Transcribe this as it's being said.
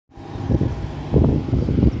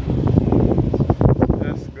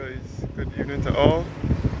morning to all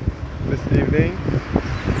this evening.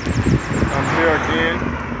 I'm here again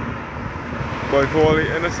by Holy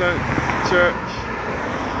Innocents Church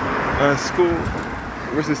and School,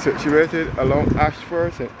 which is situated along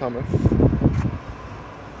Ayshford, St. Thomas.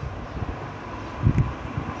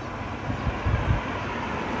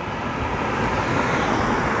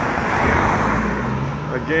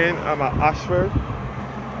 Again, I'm at Ayshford,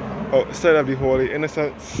 outside of the Holy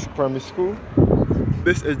Innocents Primary School.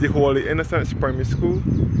 This is the Holy Innocents Primary School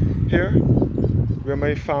here, where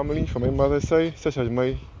my family from my mother's side, such as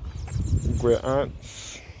my great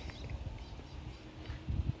aunts,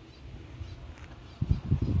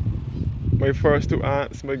 my first two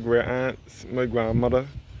aunts, my great aunts, my grandmother,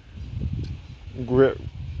 great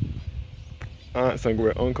aunts and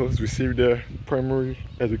great uncles received their primary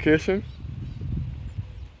education.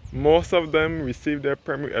 Most of them received their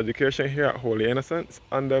primary education here at Holy Innocents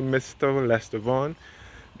under Mr. Lester Vaughan,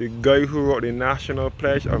 the guy who wrote the National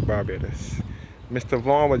Pledge of Barbados. Mr.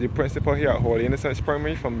 Vaughan was the principal here at Holy Innocents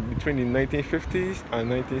Primary from between the 1950s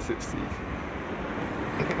and 1960s.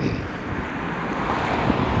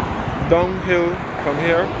 Downhill from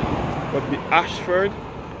here would be Ayshford.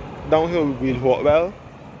 Downhill would be Hopewell.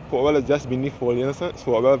 Hopewell is just beneath Holy Innocents.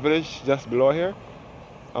 Hopewell village just below here.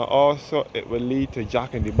 And also it will lead to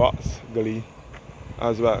Jack in the Box Gully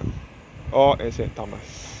as well, or in St.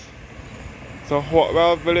 Thomas. So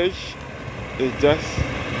Hopewell village is just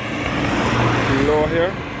below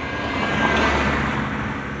here,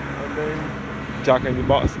 and then Jack in the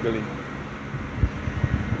Box Gully.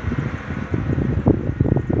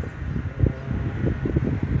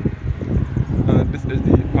 And this is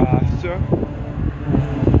the pasture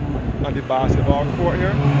and the basketball court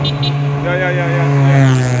here. Yeah.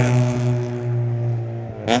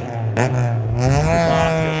 The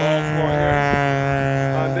basketball court here.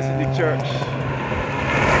 And this is the church.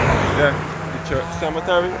 Yeah, the church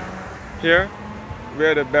cemetery here,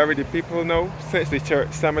 where they bury the people now. Since the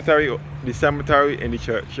church cemetery, the cemetery in the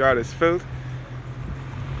churchyard is filled.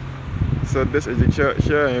 So this is the church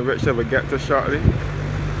here, in which I will get to shortly.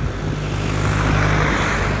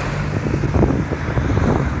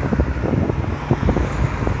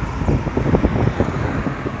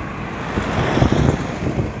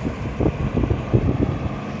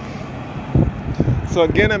 So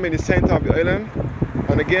again, I'm in the center of the island,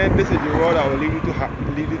 and again, this is the road that will lead you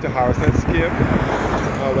to Harrison's Cave,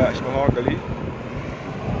 Gully.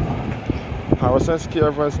 Harrison's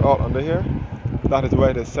Cave runs all under here. That is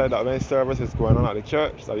why they said that when service is going on at the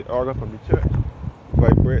church, that the organ from the church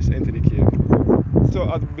vibrates into the cave.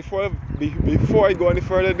 So before I go any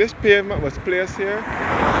further, this pavement was placed here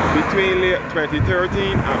between late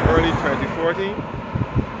 2013 and early 2014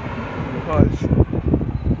 because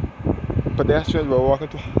pedestrians were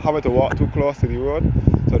having to walk too close to the road,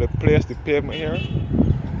 so they placed the pavement here.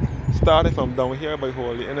 Started from down here by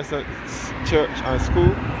Holy Innocents Church and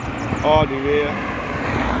School, all the way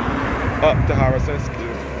up to Harrison's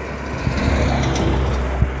Cave.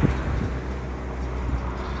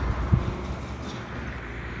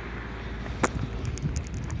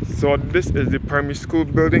 So this is the primary school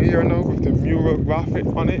building here now, with the mural graphic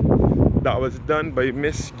on it that was done by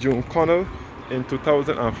Miss June Connell in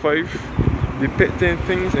 2005, depicting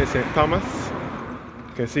things in St. Thomas.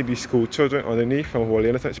 You can see the school children underneath from Holy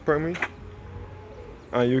Innocents Primary.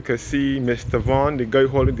 And you can see Mr. Vaughan, the guy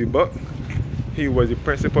holding the book. He was the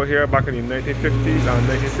principal here back in the 1950s and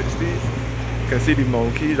 1960s. You can see the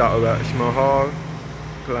monkeys at Welshman Hall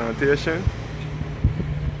Plantation.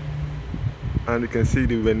 And you can see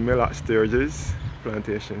the windmill at Sturgis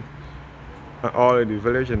Plantation. And all in the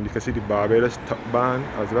village, and you can see the Barbados top band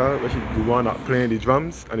as well, which is the one that playing the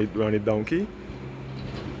drums and the donkey.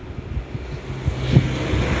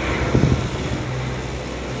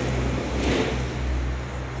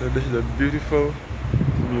 So this is a beautiful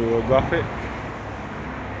mural graphic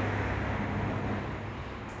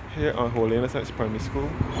here on Holy Innocents Primary School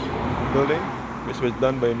building, which was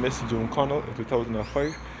done by Miss June Connell in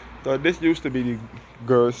 2005. So this used to be the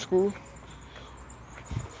girls' school.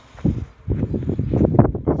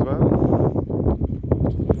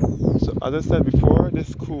 So as I said before, this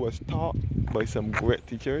school was taught by some great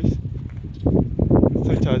teachers,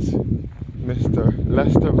 such as Mr.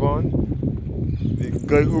 Lester Vaughan, the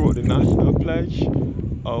guy who wrote the National Pledge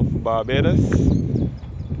of Barbados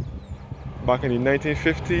back in the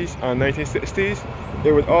 1950s and 1960s.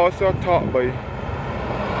 It was also taught by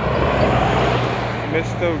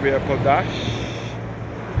Mr. Dash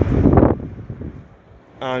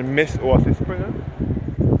and Miss Orsi Springer.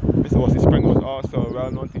 Miss Orsi Springer was also a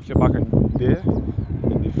well-known teacher back in the day,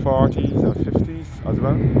 in the 40s and 50s as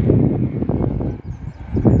well.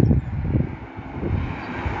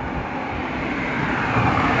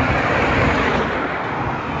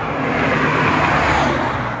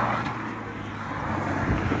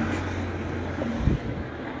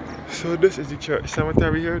 So this is the church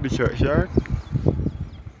cemetery here, the churchyard.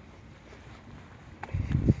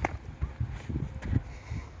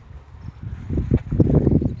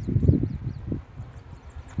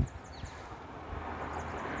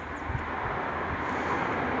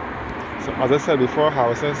 So as I said before,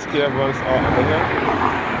 Harrison Square runs out under here.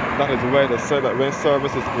 That is where the rain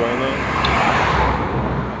service is going on.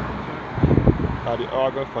 The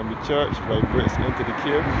organ from the church vibrates into the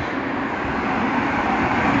cave.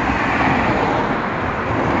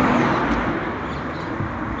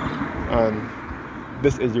 And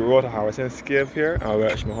this is the road to Harrison's Cave here, and we're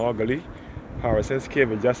at Mahogany. Harrison's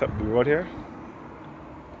Cave is just up the road here.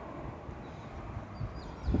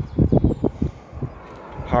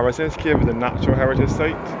 Harrison's Cave is a natural heritage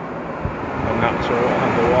site, a natural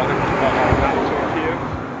cave.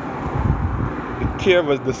 The cave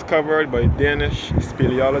was discovered by Danish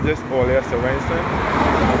speleologist Ole Sørensen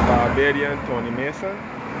and Barbadian Tony Mason,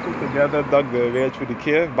 who together dug their way through the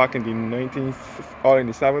cave back in the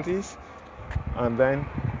 70s, and then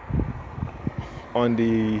on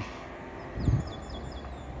the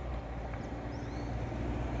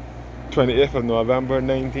 28th of November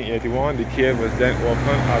 1981, the cave was then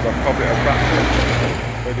opened as a public attraction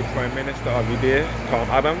by the Prime Minister of the day, Tom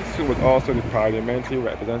Adams, who was also the parliamentary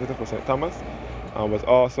representative for St. Thomas and was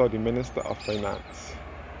also the Minister of Finance.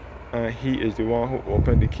 And he is the one who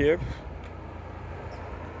opened the cave.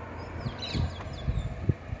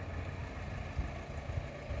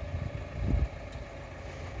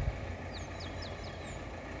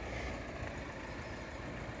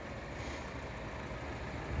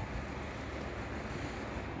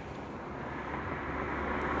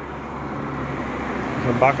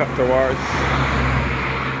 Come back up towards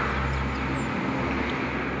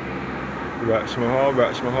Rexmahall.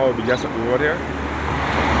 Rexmahall will be just up the road here.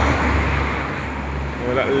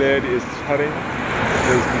 Where that lady is heading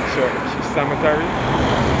is the church cemetery.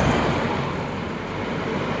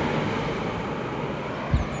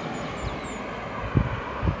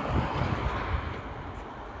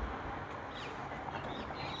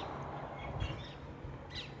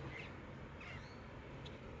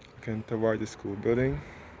 Looking toward the school building.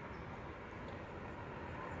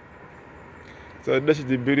 So this is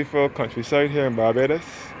the beautiful countryside here in Barbados,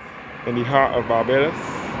 in the heart of Barbados.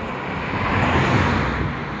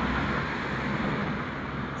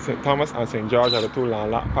 St. Thomas and St. George are the two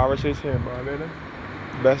landlocked parishes here in Barbados,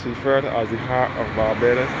 best referred to as the heart of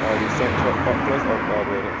Barbados or the central populace of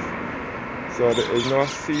Barbados. So there is no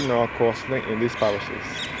sea nor coast link in these parishes.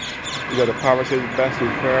 These are the parishes best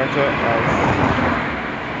referred to as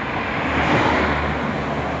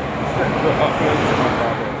central populace of Barbados.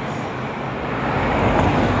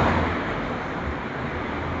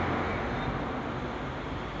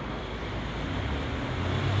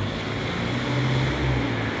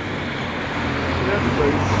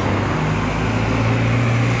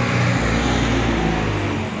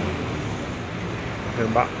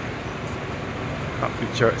 Then back up the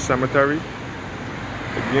church cemetery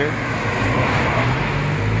again.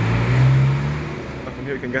 From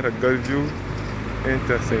here you can get a good view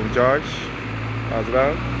into St. George as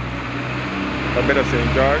well. A bit of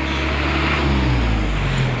St. George.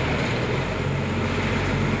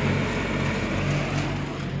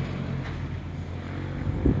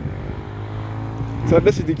 So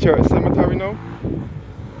this is the church cemetery now.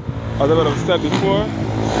 As I would have said before,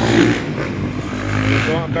 we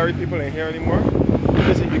don't bury people in here anymore.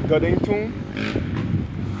 This is the Gooding tomb.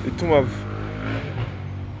 The tomb of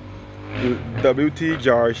W.T.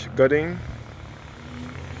 George Gooding,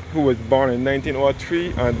 who was born in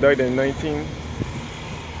 1903 and died in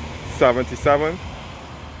 1977.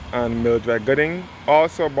 And Mildred Gooding,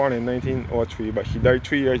 also born in 1903, but she died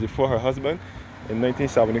 3 years before her husband in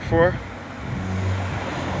 1974.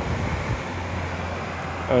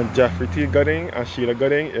 And Jeffrey T. Gooding and Sheila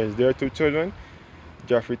Gooding is their two children.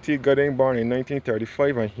 Jeffrey T. Gooding born in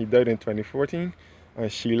 1935 and he died in 2014.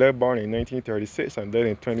 And Sheila born in 1936 and died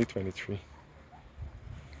in 2023.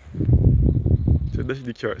 So this is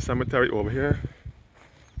the church cemetery over here.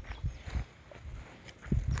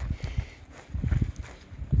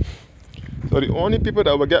 So the only people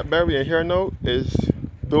that will get buried in here now is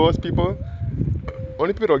those people.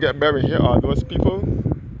 Only people that will get buried here are those people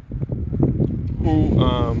who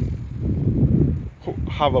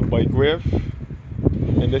have a by grave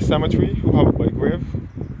in this cemetery, who have a by grave,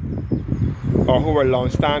 or who are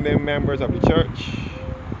long-standing members of the church,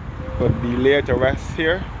 would be laid to rest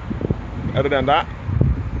here. Other than that,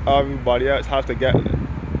 everybody else has to get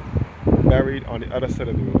buried on the other side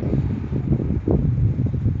of the road.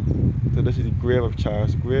 So this is the grave of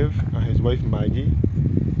Charles Grave and his wife Maggie.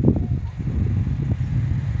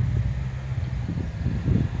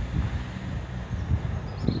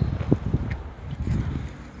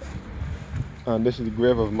 And this is the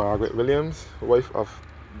grave of Margaret Williams, wife of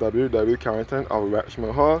W. Carrington of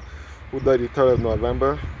Richmond Hall, who died the 3rd of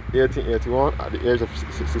November 1881 at the age of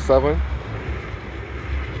 67.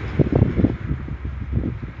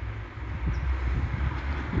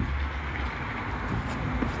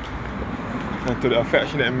 And to the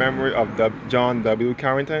affectionate memory of John W.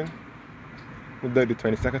 Carrington, who died the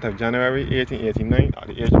 22nd of January 1889 at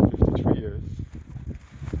the age of 53 years.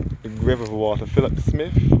 The grave of Walter Philip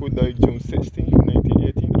Smith, who died June 16,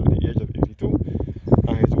 1918 at the age of 82,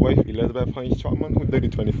 and his wife Elizabeth Hines Trotman, who died the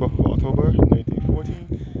 24th of October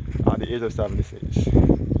 1914 at the age of 76.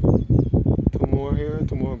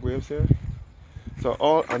 Two more graves here. So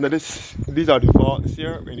all under this, these are the vaults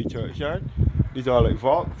here in the churchyard. These are like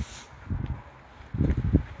vaults.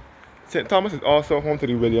 St. Thomas is also home to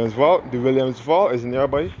the Williams Vault. The Williams Vault is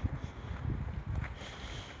nearby.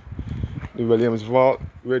 The Williams Vault,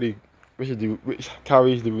 which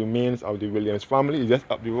carries the remains of the Williams family, is just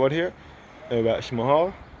up the road here in Richmond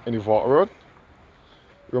Hall, in the Vault Road,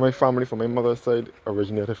 where my family from my mother's side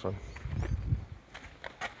originated from.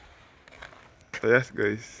 So yes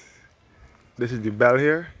guys, this is the bell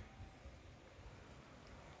here,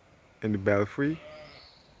 and the belfry.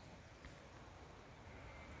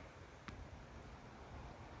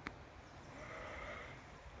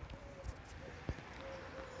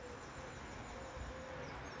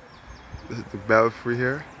 This is the belfry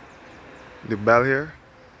here, the bell here.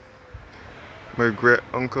 My great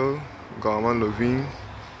uncle, Gorman Levine,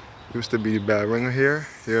 used to be the bell ringer here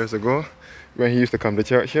years ago when he used to come to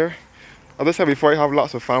church here. As I said before, I have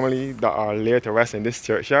lots of family that are laid to rest in this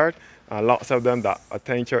churchyard, and lots of them that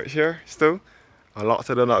attend church here still, and lots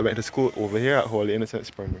of them that went to school over here at Holy Innocents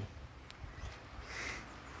Primary.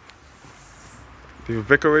 The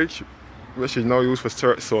vicarage, which is now used for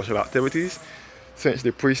church social activities, since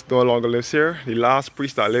the priest no longer lives here. The last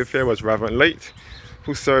priest that lived here was Reverend Light,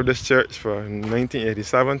 who served this church from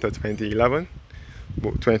 1987 to 2011,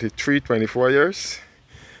 about 24 years.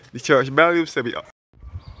 The church bell used to be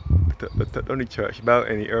the only church bell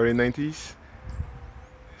in the early 90s.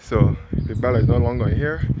 So the bell is no longer in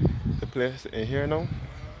here. The place in here now.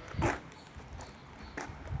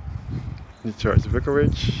 The church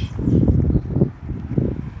vicarage.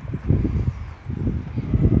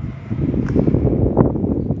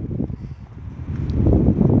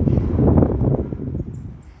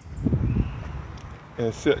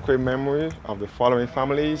 In sacred memory of the following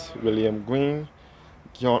families: William Green,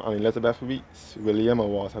 John and Elizabeth Weeks, William and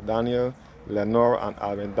Walter Daniel, Lenora and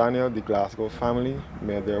Alvin Daniel, the Glasgow family,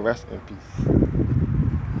 may they rest in peace.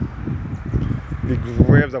 The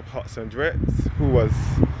graves of Hudson Dritz, who was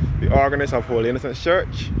the organist of Holy Innocents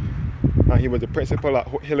Church, and he was the principal at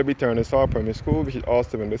Hillaby Turner Hall Primary School, which is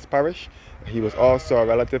also in this parish. He was also a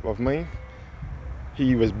relative of mine.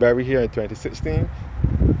 He was buried here in 2016.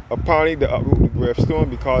 Apparently they uprooted the gravestone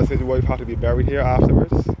because his wife had to be buried here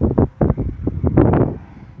afterwards.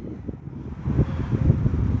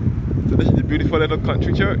 So this is the beautiful little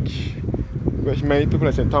country church, which many people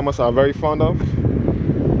in St. Thomas are very fond of.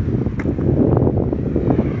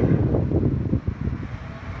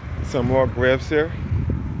 Some more graves here.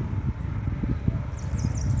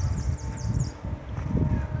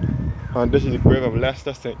 And this is the grave of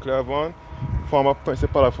Lester St. Clair Vaughan, former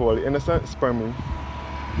principal of Holy Innocents Primary,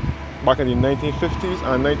 back in the 1950s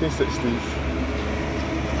and 1960s.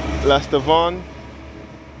 Lester Vaughan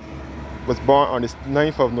was born on the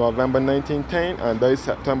 9th of November 1910 and died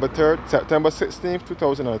September 16,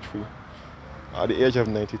 2003 at the age of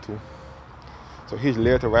 92. So he's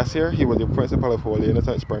laid to rest here. He was the principal of Holy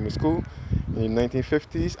Innocents Primary School in the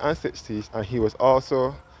 1950s and 60s, and he was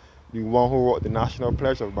also the one who wrote the National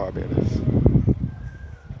Pledge of Barbados.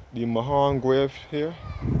 The Mahon grave here.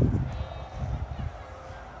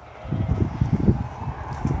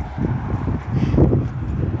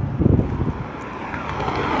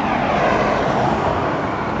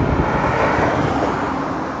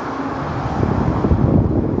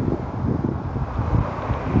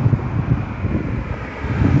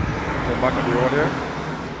 Back at the road here,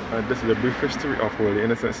 and this is a brief history of Holy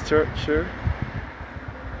Innocents Church here.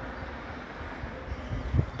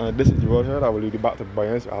 And this is the road here that will lead you back to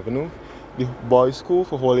Bayans Avenue. The boys' school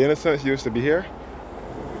for Holy Innocents used to be here.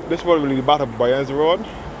 This road will lead you back to Bayans Road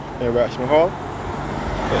in Richmond Hall.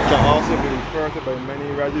 It can also be referred to by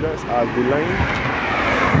many residents as the line.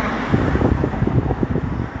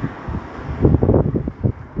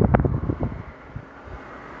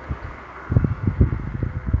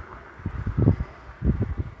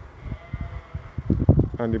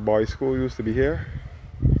 And the boys' school used to be here,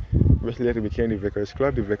 which later became the Vicarage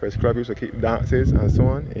Club. The Vicarage Club used to keep dances and so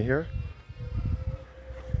on in here.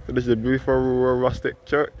 So this is a beautiful rural rustic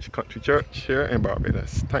church, country church here in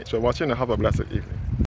Barbados. Thanks for watching and have a blessed evening.